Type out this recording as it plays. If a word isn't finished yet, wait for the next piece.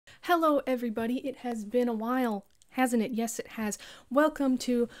Hello everybody, it has been a while, hasn't it? Yes, it has. Welcome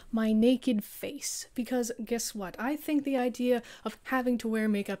to my naked face, because guess what? I think the idea of having to wear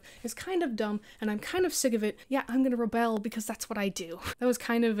makeup is kind of dumb, and I'm kind of sick of it. Yeah, I'm gonna rebel because that's what I do. That was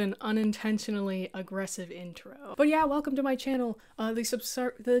kind of an unintentionally aggressive intro. But yeah, welcome to my channel.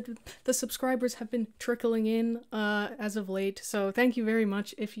 The subscribers have been trickling in as of late, so thank you very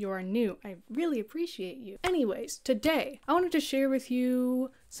much if you are new. I really appreciate you. Anyways, today I wanted to share with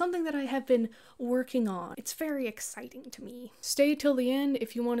you something that I have been working on. It's very exciting to me. Stay till the end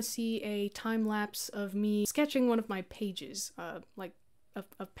if you want to see a time lapse of me sketching one of my pages,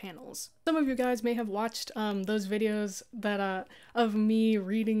 of panels. Some of you guys may have watched those videos that of me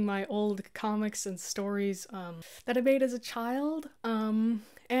reading my old comics and stories that I made as a child,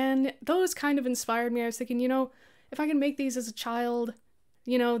 and those kind of inspired me. I was thinking, you know, if I can make these as a child,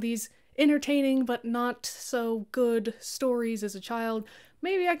 you know, these entertaining but not so good stories as a child,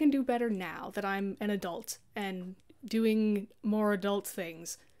 maybe I can do better now that I'm an adult and doing more adult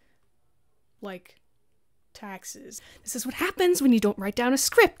things, like taxes. This is what happens when you don't write down a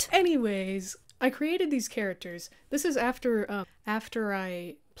script. Anyways, I created these characters. This is after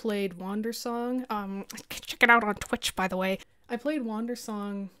I played Wandersong. Check it out on Twitch, by the way. I played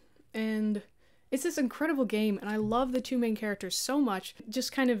Wandersong, and it's this incredible game, and I love the two main characters so much. It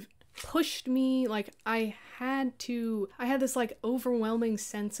just kind of pushed me, like I had this like overwhelming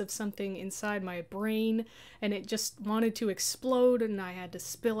sense of something inside my brain, and it just wanted to explode, and I had to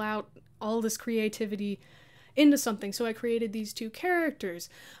spill out all this creativity into something. So I created these two characters,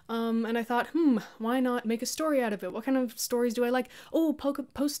 and I thought, why not make a story out of it? What kind of stories do I like? Oh,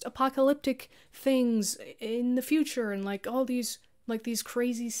 post-apocalyptic things in the future, and like all these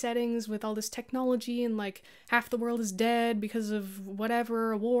crazy settings with all this technology, and like half the world is dead because of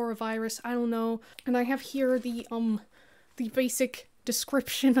whatever, a war, a virus, I don't know. And I have here the basic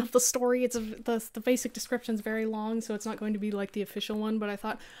description of the story. It's the basic description's very long, so it's not going to be like the official one, but I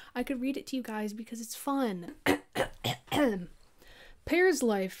thought I could read it to you guys because it's fun. Pear's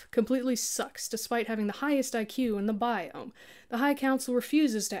life completely sucks despite having the highest IQ in the biome. The High Council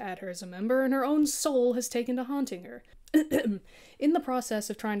refuses to add her as a member, and her own soul has taken to haunting her. In the process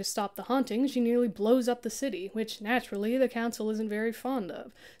of trying to stop the haunting, she nearly blows up the city, which naturally the council isn't very fond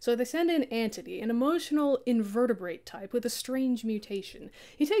of. So they send in Antony, an emotional invertebrate type with a strange mutation.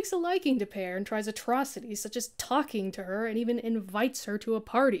 He takes a liking to Pear and tries atrocities such as talking to her and even invites her to a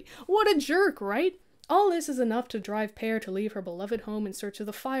party. What a jerk, right? All this is enough to drive Pear to leave her beloved home in search of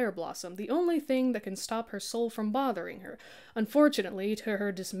the Fire Blossom, the only thing that can stop her soul from bothering her. Unfortunately, to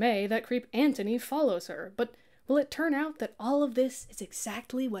her dismay, that creep Antony follows her, but will it turn out that all of this is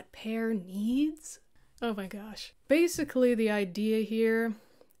exactly what Pear needs? Oh my gosh. Basically, the idea here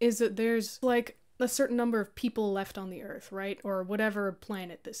is that there's like a certain number of people left on the Earth, right? Or whatever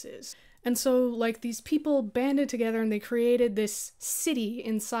planet this is. And so like these people banded together and they created this city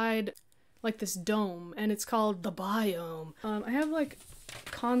inside like this dome, and it's called the biome. I have like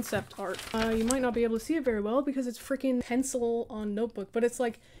concept art. You might not be able to see it very well because it's freaking pencil on notebook, but it's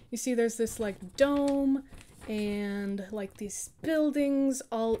like, you see there's this like dome and like these buildings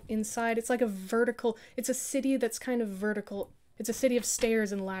all inside. It's like a vertical, it's a city that's kind of vertical. It's a city of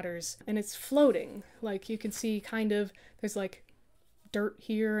stairs and ladders, and it's floating. Like you can see kind of, there's like dirt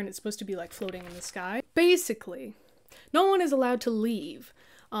here, and it's supposed to be like floating in the sky. Basically, no one is allowed to leave,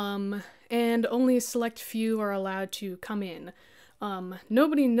 and only a select few are allowed to come in.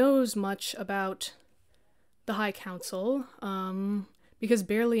 Nobody knows much about the High Council, because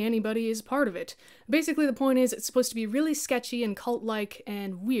barely anybody is part of it. Basically, the point is it's supposed to be really sketchy and cult-like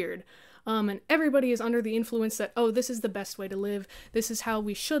and weird, and everybody is under the influence that, oh, this is the best way to live, this is how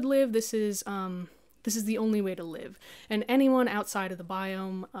we should live, this is the only way to live, and anyone outside of the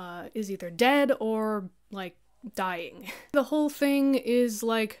biome is either dead or, like, dying. The whole thing is,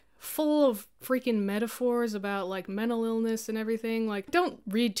 like, full of freaking metaphors about, like, mental illness and everything. Like, don't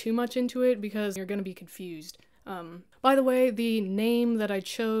read too much into it because you're gonna be confused. By the way, the name that I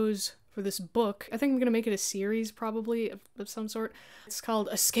chose for this book, I think I'm gonna make it a series, probably, of some sort. It's called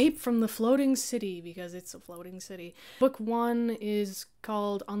Escape from the Floating City, because it's a floating city. Book 1 is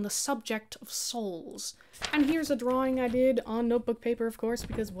called On the Subject of Souls. And here's a drawing I did on notebook paper, of course,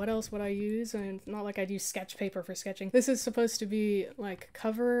 because what else would I use? And it's not like I'd use sketch paper for sketching. This is supposed to be, like,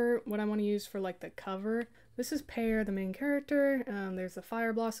 cover, what I want to use for, like, the cover. This is Pear, the main character. There's the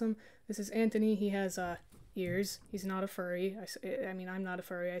Fire Blossom. This is Antony. He has ears. He's not a furry. I mean, I'm not a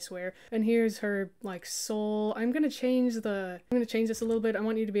furry, I swear. And here's her, like, soul. I'm gonna change this a little bit. I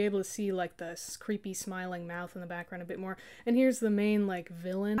want you to be able to see, like, the creepy smiling mouth in the background a bit more. And here's the main, like,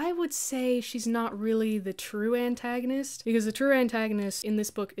 villain. I would say she's not really the true antagonist, because the true antagonist in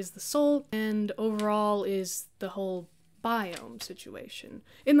this book is the soul, and overall is the whole biome situation.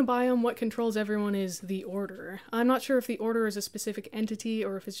 In the biome, what controls everyone is the Order. I'm not sure if the Order is a specific entity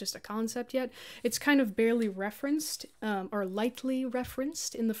or if it's just a concept yet. It's kind of barely referenced, or lightly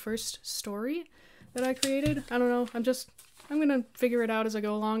referenced in the first story that I created. I don't know, I'm gonna figure it out as I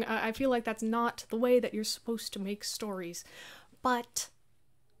go along. I feel like that's not the way that you're supposed to make stories, but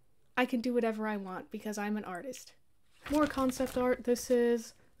I can do whatever I want because I'm an artist. More concept art. This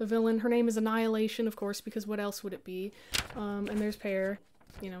is the villain. Her name is Annihilation, of course, because what else would it be? And there's Pear.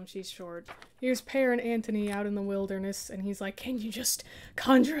 You know, she's short. Here's Pear and Antony out in the wilderness, and he's like, can you just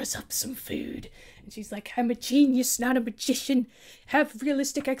conjure us up some food? And she's like, I'm a genius, not a magician. Have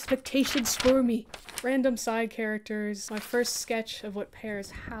realistic expectations for me. Random side characters. My first sketch of what Pear's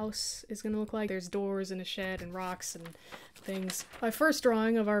house is gonna look like. There's doors and a shed and rocks and things. My first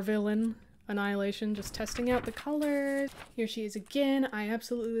drawing of our villain, Annihilation, just testing out the colors. Here she is again. I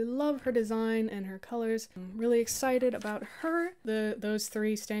absolutely love her design and her colors. I'm really excited about her. Those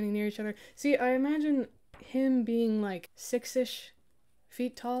three standing near each other. See, I imagine him being like 6-ish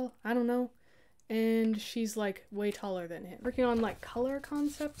feet tall. I don't know. And she's like way taller than him. Working on like color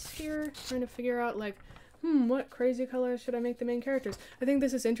concepts here. Trying to figure out like, what crazy colors should I make the main characters? I think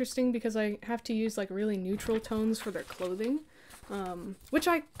this is interesting because I have to use like really neutral tones for their clothing. Which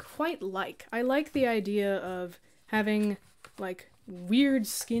I quite like. I like the idea of having, like, weird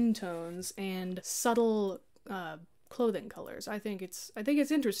skin tones and subtle, clothing colors. I think it's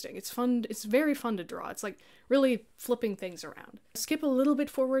interesting. It's fun. It's very fun to draw. It's, like, really flipping things around. Skip a little bit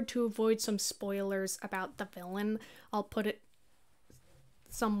forward to avoid some spoilers about the villain. I'll put it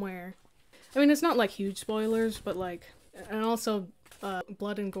somewhere. I mean, it's not, like, huge spoilers, but, like, and also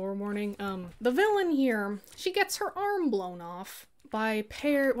blood and gore warning. The villain here, she gets her arm blown off by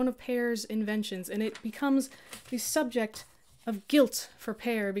one of Pear's inventions, and it becomes the subject of guilt for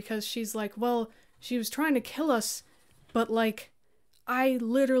Pear because she's like, well, she was trying to kill us, but like, I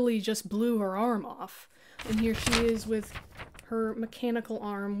literally just blew her arm off. And here she is with her mechanical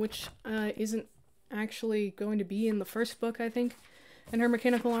arm, which isn't actually going to be in the first book, I think. And her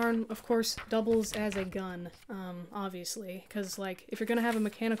mechanical arm, of course, doubles as a gun, obviously. Because, like, if you're gonna have a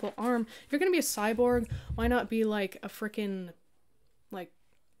mechanical arm, if you're gonna be a cyborg, why not be, like, a frickin', like,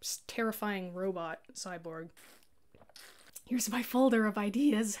 terrifying robot cyborg? Here's my folder of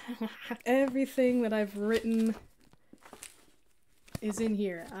ideas. Everything that I've written is in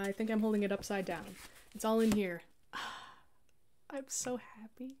here. I think I'm holding it upside down. It's all in here. I'm so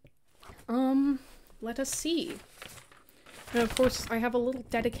happy. Let us see. And of course, I have a little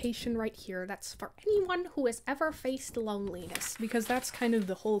dedication right here. That's for anyone who has ever faced loneliness, because that's kind of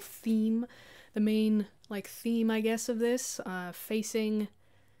the whole theme, the main, like, theme, I guess, of this, facing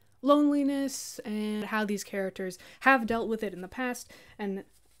loneliness and how these characters have dealt with it in the past and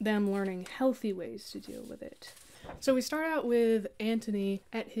them learning healthy ways to deal with it. So we start out with Antony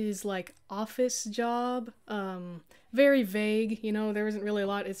at his, like, office job. Very vague, you know, there isn't really a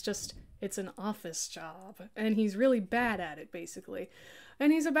lot. It's an office job, and he's really bad at it, basically.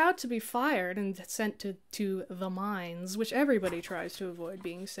 And he's about to be fired and sent to the mines, which everybody tries to avoid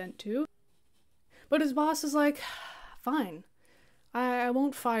being sent to. But his boss is like, fine, I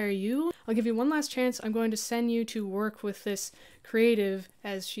won't fire you. I'll give you one last chance. I'm going to send you to work with this creative,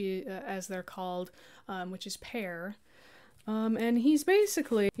 as they're called, which is Pear. And he's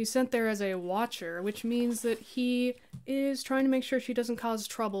sent there as a watcher, which means that he is trying to make sure she doesn't cause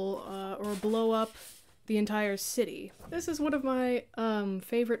trouble, or blow up the entire city. This is one of my,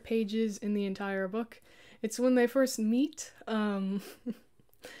 favorite pages in the entire book. It's when they first meet, and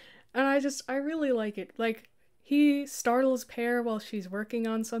I really like it. Like, he startles Pear while she's working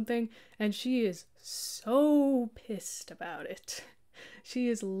on something, and she is so pissed about it. She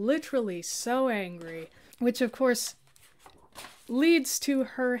is literally so angry, which of course leads to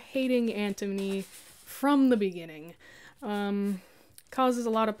her hating Antony from the beginning. Causes a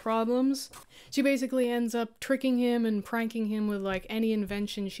lot of problems. She basically ends up tricking him and pranking him with, like, any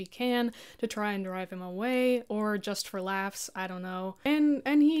invention she can to try and drive him away, or just for laughs, I don't know. And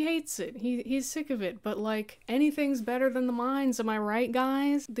he hates it. He's sick of it, but, like, anything's better than the mines, am I right,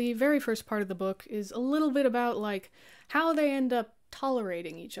 guys? The very first part of the book is a little bit about, like, how they end up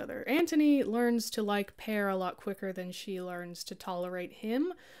tolerating each other. Antony learns to like Pear a lot quicker than she learns to tolerate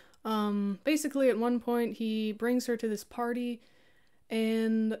him. Basically, at one point, he brings her to this party,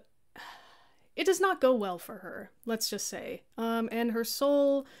 and it does not go well for her, let's just say. And her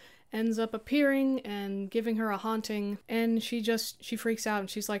soul ends up appearing and giving her a haunting, and she freaks out and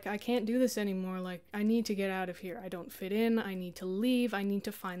she's like, I can't do this anymore, like, I need to get out of here, I don't fit in, I need to leave, I need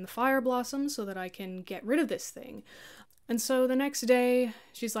to find the fire blossom so that I can get rid of this thing. And so the next day,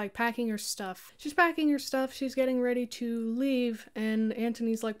 she's like packing her stuff. She's getting ready to leave, and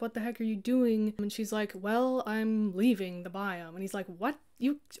Antony's like, what the heck are you doing? And she's like, well, I'm leaving the biome. And he's like, what?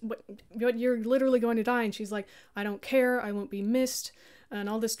 You're literally going to die. And she's like, I don't care, I won't be missed, and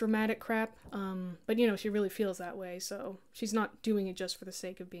all this dramatic crap. But you know, she really feels that way, so she's not doing it just for the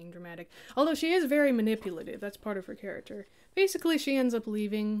sake of being dramatic. Although she is very manipulative, that's part of her character. Basically, she ends up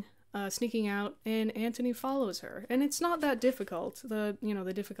leaving, sneaking out, and Antony follows her. And it's not that difficult. The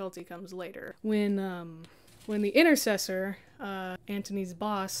difficulty comes later. When the intercessor, Antony's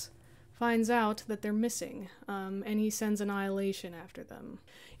boss, finds out that they're missing, and he sends Annihilation after them.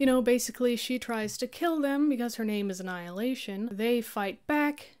 You know, basically she tries to kill them because her name is Annihilation. They fight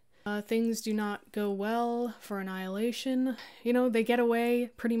back. Things do not go well for Annihilation. You know, they get away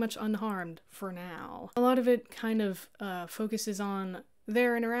pretty much unharmed for now. A lot of it kind of focuses on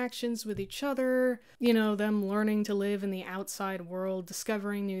their interactions with each other, you know, them learning to live in the outside world,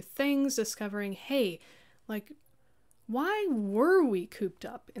 discovering new things, discovering, hey, like, why were we cooped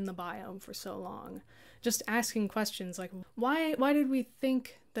up in the biome for so long? Just asking questions like, why did we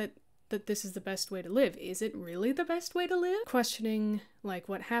think that this is the best way to live? Is it really the best way to live? Questioning, like,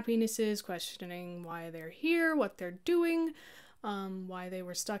 what happiness is, questioning why they're here, what they're doing, why they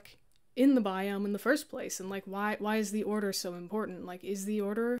were stuck in the biome in the first place, and like, why is the Order so important? Like, is the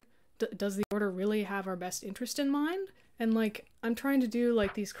Order, does the Order really have our best interest in mind? And like, I'm trying to do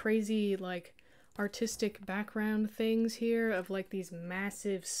like these crazy like artistic background things here of like these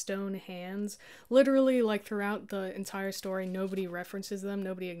massive stone hands. Literally, like, throughout the entire story, nobody references them,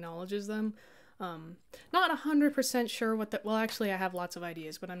 nobody acknowledges them. Not 100% sure what well, actually I have lots of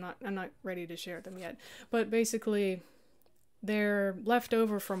ideas, but I'm not ready to share them yet. But basically, they're left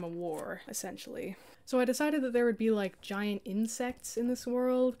over from a war, essentially. So I decided that there would be like giant insects in this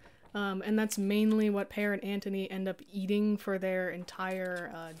world, and that's mainly what Pear and Antony end up eating for their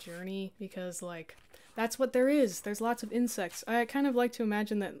entire journey, because like, that's what there is. There's lots of insects. I kind of like to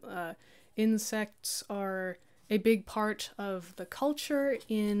imagine that insects are a big part of the culture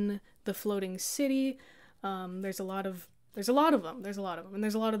in the floating city. There's a lot of them, and there's a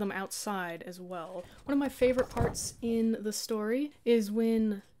lot of them outside as well. One of my favorite parts in the story is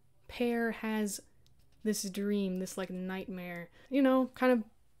when Pear has this dream, this like nightmare, you know, kind of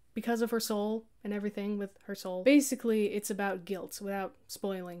because of her soul and everything with her soul. Basically, it's about guilt, without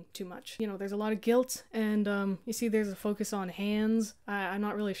spoiling too much. You know, there's a lot of guilt, and you see there's a focus on hands. I'm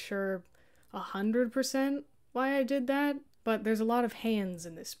not really sure 100% why I did that, but there's a lot of hands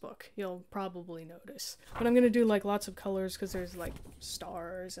in this book, you'll probably notice. But I'm gonna do like lots of colors because there's like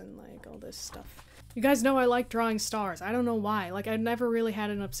stars and like all this stuff. You guys know I like drawing stars. I don't know why. Like, I never really had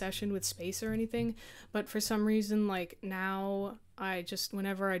an obsession with space or anything, but for some reason, like, now I just,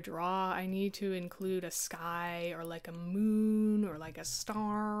 whenever I draw, I need to include a sky or like a moon or like a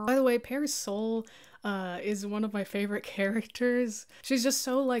star. By the way, Pear's soul is one of my favorite characters. She's just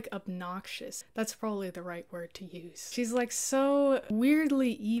so like obnoxious. That's probably the right word to use. She's like so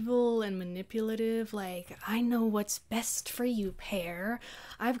weirdly evil and manipulative. Like, I know what's best for you, Pear.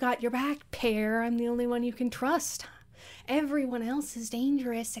 I've got your back, Pear. I'm the only one you can trust. Everyone else is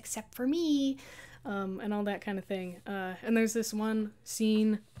dangerous except for me. And all that kind of thing. And there's this one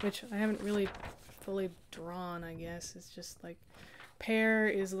scene, which I haven't really fully drawn, I guess. It's just like, Pear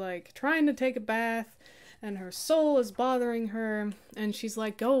is like trying to take a bath, and her soul is bothering her, and she's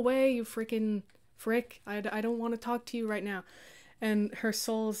like, go away, you freaking frick. I don't want to talk to you right now. And her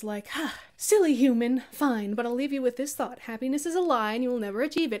soul's like, silly human, fine, but I'll leave you with this thought. Happiness is a lie, and you will never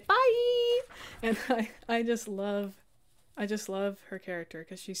achieve it. Bye! And I just love her character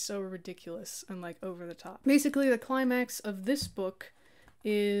because she's so ridiculous and like over the top. Basically, the climax of this book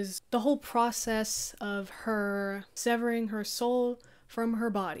is the whole process of her severing her soul from her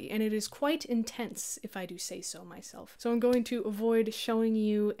body, and it is quite intense, if I do say so myself. So I'm going to avoid showing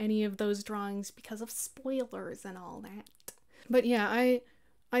you any of those drawings because of spoilers and all that. But yeah,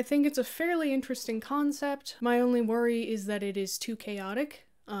 I think it's a fairly interesting concept. My only worry is that it is too chaotic,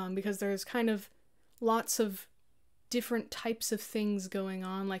 because there's kind of lots of different types of things going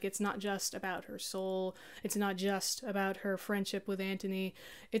on. Like, it's not just about her soul, it's not just about her friendship with Antony,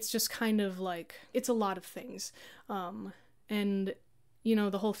 it's just kind of like, it's a lot of things. And you know,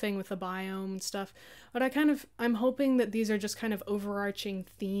 the whole thing with the biome and stuff. But I'm hoping that these are just kind of overarching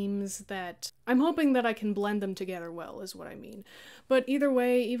themes that I'm hoping that I can blend them together well, is what I mean. But either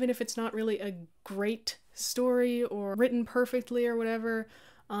way, even if it's not really a great story or written perfectly or whatever,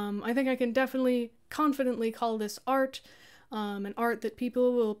 I think I can definitely confidently call this art, an art that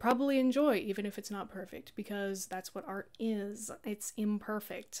people will probably enjoy, even if it's not perfect, because that's what art is. It's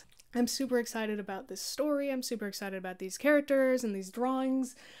imperfect. I'm super excited about this story. I'm super excited about these characters and these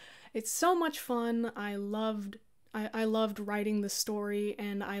drawings. It's so much fun. I loved writing the story,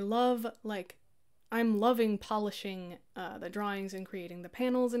 and I'm loving polishing the drawings and creating the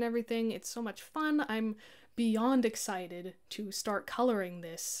panels and everything. It's so much fun. I'm beyond excited to start coloring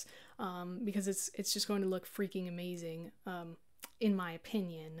this, because it's just going to look freaking amazing, in my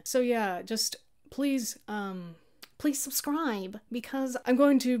opinion. So yeah, just please subscribe, because I'm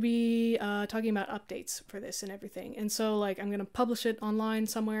going to be talking about updates for this and everything. And so, like, I'm gonna publish it online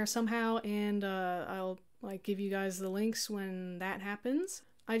somewhere, somehow, and I'll, like, give you guys the links when that happens.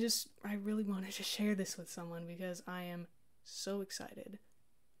 I really wanted to share this with someone because I am so excited.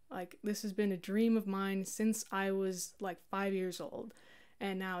 Like, this has been a dream of mine since I was, like, 5 years old,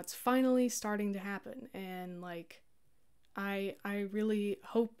 and now it's finally starting to happen. And, like, I really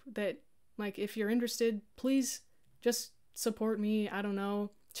hope that, like, if you're interested, please just support me. I don't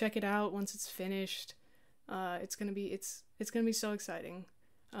know. Check it out once it's finished. It's gonna be so exciting.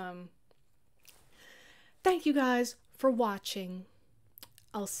 Thank you guys for watching.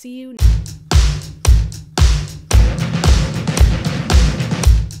 I'll see you next time.